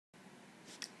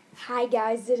Hi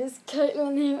guys, it is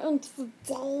Caitlin here, and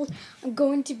today I'm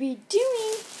going to be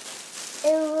doing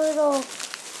a little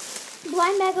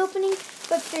blind bag opening,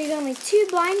 but there's only 2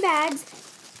 blind bags,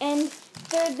 and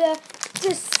they're the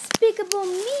Despicable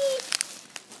Me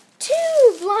 2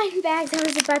 blind bags. I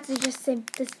was about to just say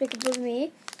Despicable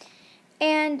Me.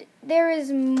 And there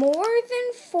is more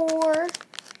than 4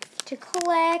 to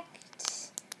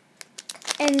collect,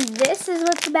 and this is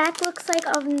what the back looks like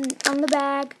on the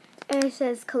bag. And it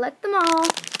says collect them all,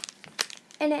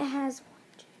 and it has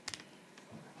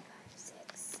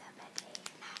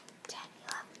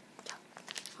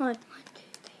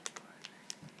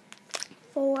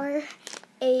 4,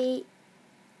 8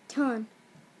 ton. 1,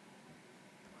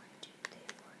 2, 3,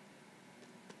 4,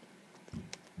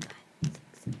 5, 6,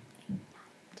 7, 8, 9, 10.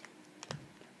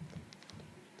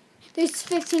 There's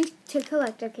 15 to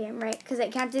collect. Okay, I'm right, because I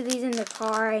counted these in the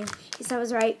car, and guess I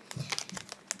was right.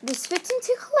 There's 15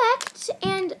 to collect,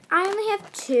 and I only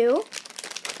have 2.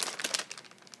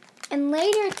 And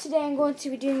later today, I'm going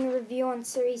to be doing a review on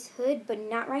Suri's hood, but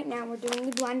not right now. We're doing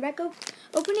the blind bag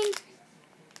opening.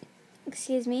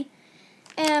 Excuse me.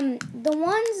 The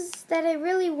ones that I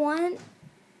really want,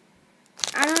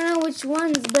 I don't know which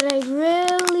ones, but I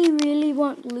really, really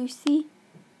want Lucy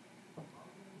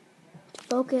to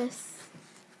focus.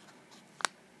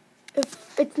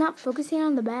 If it's not focusing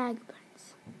on the bag, but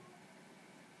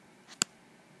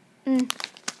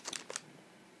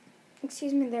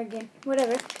excuse me there again.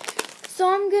 Whatever. So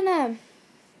I'm gonna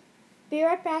be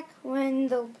right back when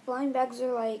the blind bags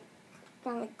are like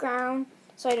on the ground,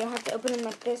 so I don't have to open them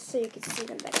like this, so you can see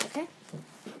them better. Okay.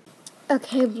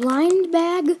 Okay, blind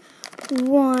bag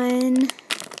 1.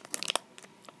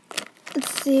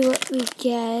 Let's see what we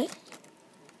get.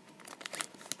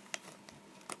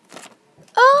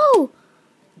 Oh!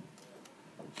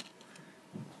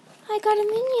 I got a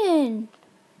minion.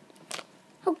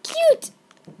 How cute!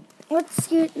 Let's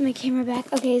scoot my camera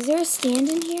back. Okay, is there a stand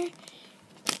in here?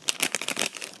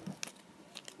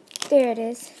 There it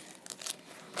is.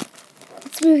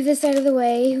 Let's move this out of the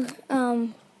way. I'll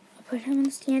put him on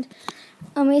the stand.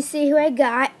 Let me see who I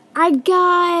got. I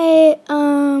got,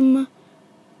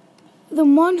 the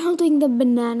one holding the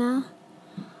banana.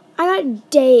 I got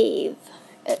Dave,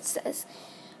 it says.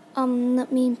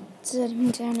 Let me set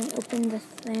him down and open the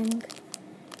thing.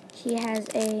 He has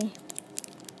a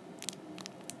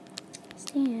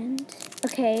stand.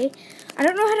 Okay, I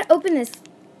don't know how to open this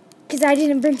because I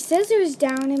didn't bring scissors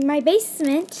down in my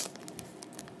basement.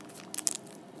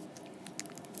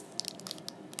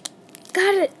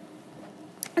 Got it.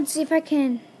 Let's see if I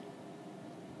can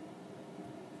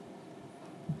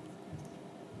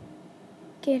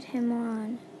get him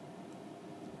on.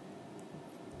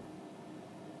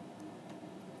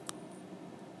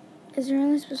 Is there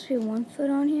only supposed to be 1 foot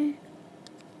on here?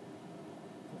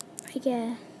 I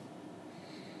guess.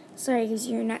 Sorry, because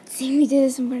you're not seeing me do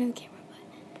this in front of the camera.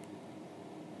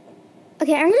 But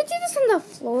okay, I'm going to do this on the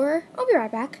floor. I'll be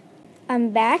right back.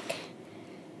 I'm back.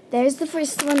 There's the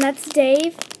first one. That's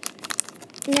Dave.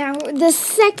 Now, the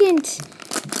second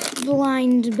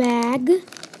blind bag.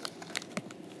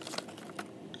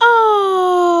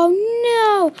 Oh,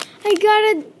 no. I got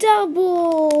a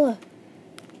double.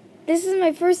 This is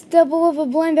my first double of a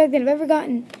blind bag that I've ever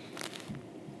gotten.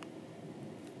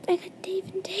 I got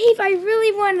Dave and Dave. I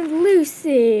really wanted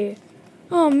Lucy.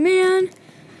 Oh, man.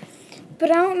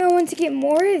 But I don't know when to get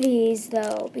more of these,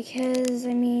 though, because,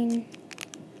 I mean,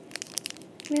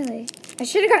 really. I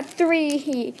should have got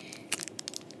 3.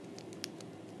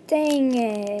 Dang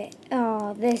it.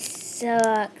 Oh, this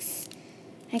sucks.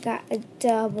 I got a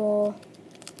double.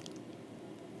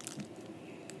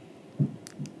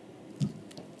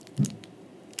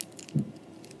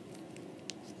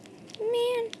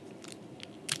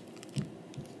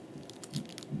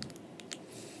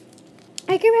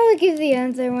 I could probably give the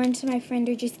other one to my friend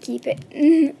or just keep it.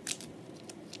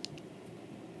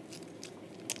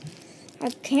 I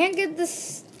can't get the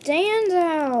stand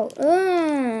out.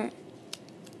 Ugh.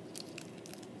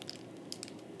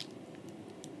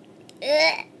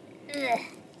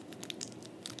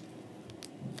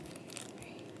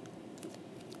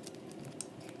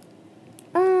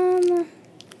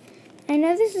 I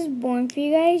know this is boring for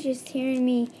you guys, just hearing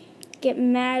me get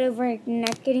mad over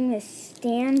not getting the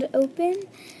stand open.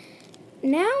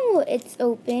 Now it's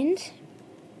opened.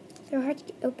 They're hard to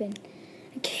get open.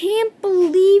 I can't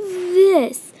believe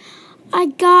this. I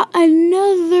got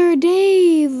another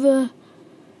Dave.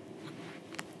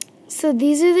 So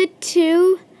these are the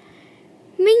 2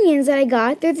 minions that I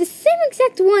got. They're the same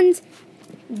exact ones.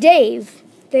 Dave.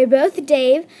 They're both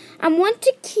Dave. I want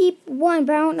to keep one,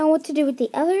 but I don't know what to do with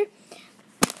the other.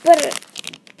 But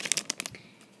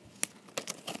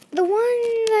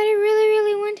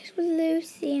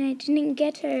didn't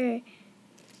get her.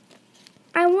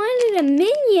 I wanted a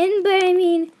minion, but I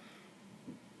mean,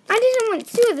 I didn't want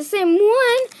two of the same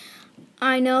one.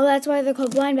 I know that's why they're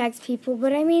called blind bags, people,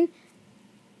 but I mean,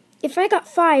 if I got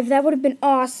 5, that would have been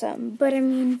awesome. But I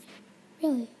mean,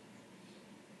 really.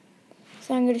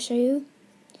 So I'm going to show you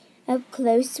up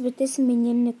close what this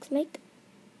minion looks like.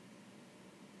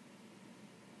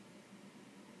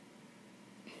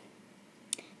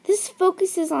 This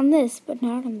focuses on this, but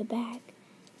not on the back.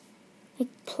 Like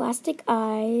plastic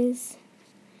eyes.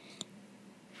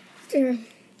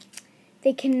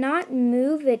 They cannot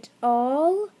move at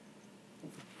all.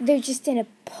 They're just in a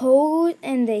pose,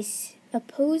 and they stay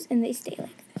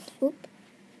like that. Oop.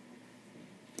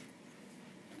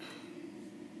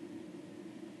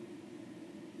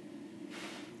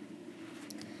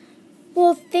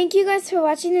 Well, thank you guys for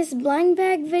watching this blind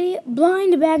bag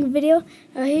video.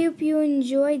 I hope you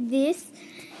enjoyed this.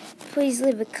 Please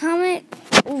leave a comment,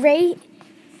 rate,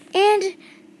 and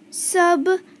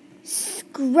subscribe.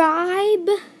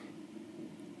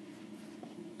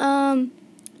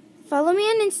 Follow me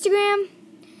on Instagram.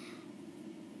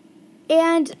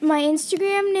 And my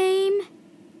Instagram name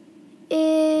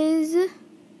is...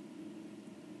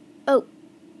 Oh,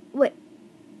 wait.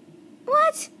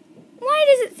 What? Why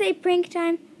does it say prank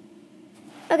time?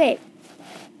 Okay,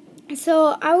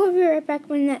 so I will be right back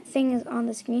when that thing is on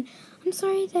the screen. I'm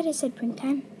sorry that I said prank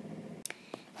time.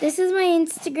 This is my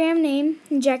Instagram name,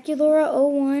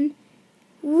 JackieLaura01.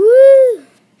 Woo!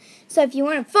 So if you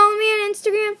want to follow me on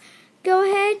Instagram, go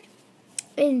ahead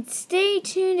and stay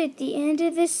tuned at the end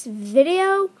of this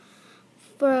video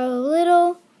for a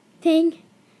little thing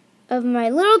of my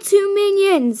little 2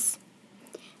 minions.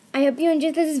 I hope you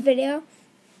enjoyed this video.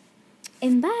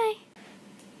 And bye.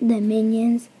 The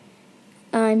minions.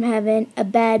 I'm having a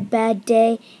bad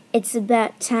day. It's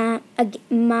about time I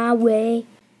get my way.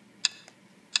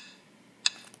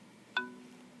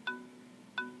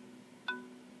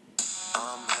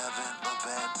 I'm having a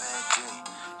bad day.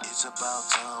 It's about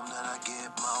time that I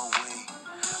get my way.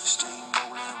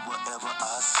 Steamrolling whatever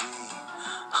I see.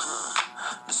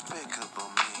 Despicable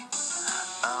me.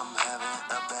 I'm having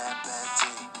a bad day.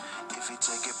 If you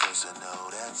take it personal,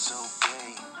 that's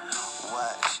okay.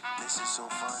 Watch, this is so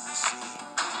fun to see.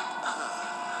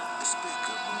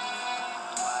 Despicable.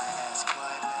 Why ask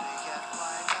why, better yet,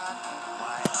 why not?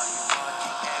 Why are you hard,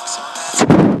 you X on that?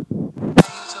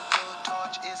 Why use a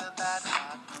blowtorch, isn't that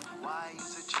hot? Why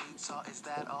use a chainsaw, is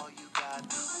that all you got?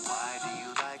 Why do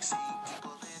you like seeing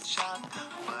people in shock?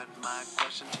 But my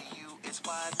question to you is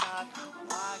why not?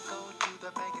 Why go to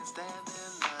the bank and stand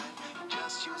in line?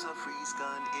 Just use a freeze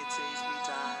gun, it saves me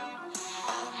time.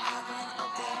 I'm having a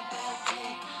bad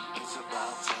day. It's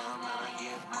about time that I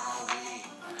get my way.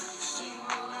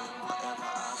 Steamrolling whatever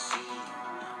I see.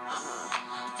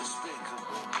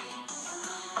 Despicable me.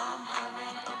 I'm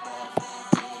having a bad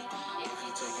day. If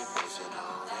you take it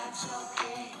personal, that's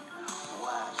okay.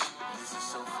 Watch, this is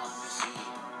so fun to see.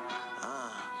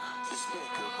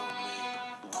 Despicable me.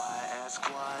 Why ask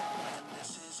why? And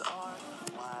this is art.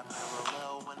 Why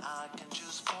parallel when I can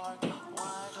choose park?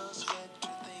 Why does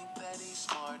Rector think that he's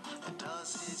smart? And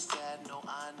does his dad know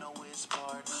I know his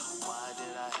part? Why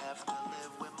did I have to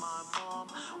live with my mom?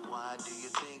 Why do you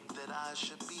think that I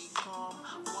should be calm?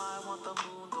 Why want the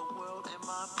moon, the world in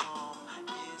my palm?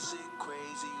 Is it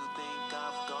crazy you think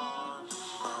I've gone?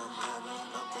 I'm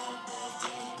having a bad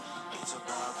day. It's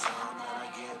about time that I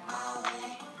get my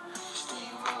way.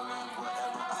 Steamrolling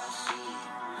whatever I see.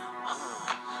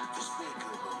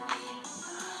 Despicable me.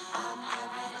 I'm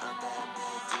having a bad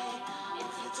day.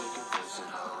 If you take it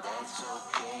personal, that's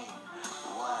okay.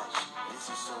 Watch, this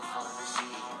is so fun to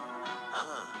see.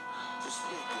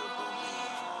 Despicable me.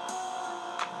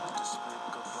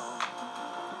 Despicable.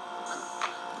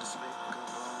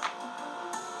 Despicable.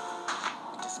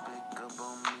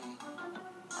 Despicable me.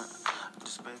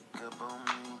 Despicable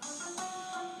me.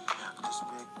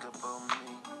 Despicable me.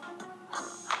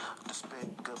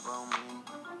 Despicable me.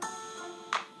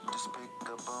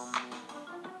 Despicable me.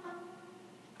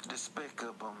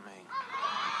 Despicable.